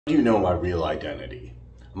Do you know my real identity?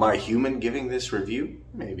 Am I a human giving this review?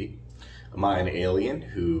 Maybe. Am I an alien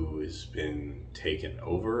who has been taken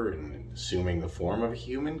over and assuming the form of a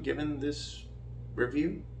human given this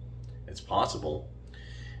review? It's possible.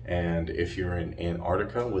 And if you're in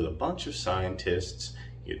Antarctica with a bunch of scientists,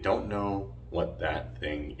 you don't know what that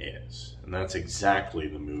thing is. And that's exactly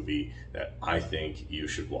the movie that I think you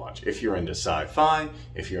should watch. If you're into sci-fi,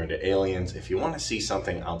 if you're into aliens, if you want to see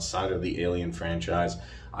something outside of the Alien franchise,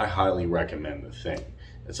 I highly recommend The Thing.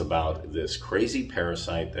 It's about this crazy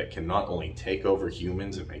parasite that can not only take over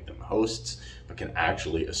humans and make them hosts, but can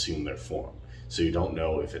actually assume their form. So you don't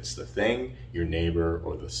know if it's the thing, your neighbor,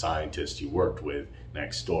 or the scientist you worked with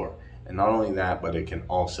next door. And not only that, but it can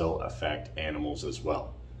also affect animals as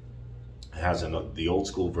well. It has the old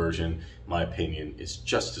school version, in my opinion, is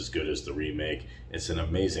just as good as the remake. It's an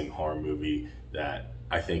amazing horror movie that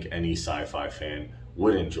I think any sci-fi fan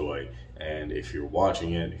would enjoy. And if you're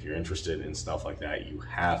watching it, if you're interested in stuff like that, you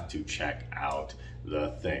have to check out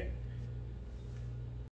The Thing.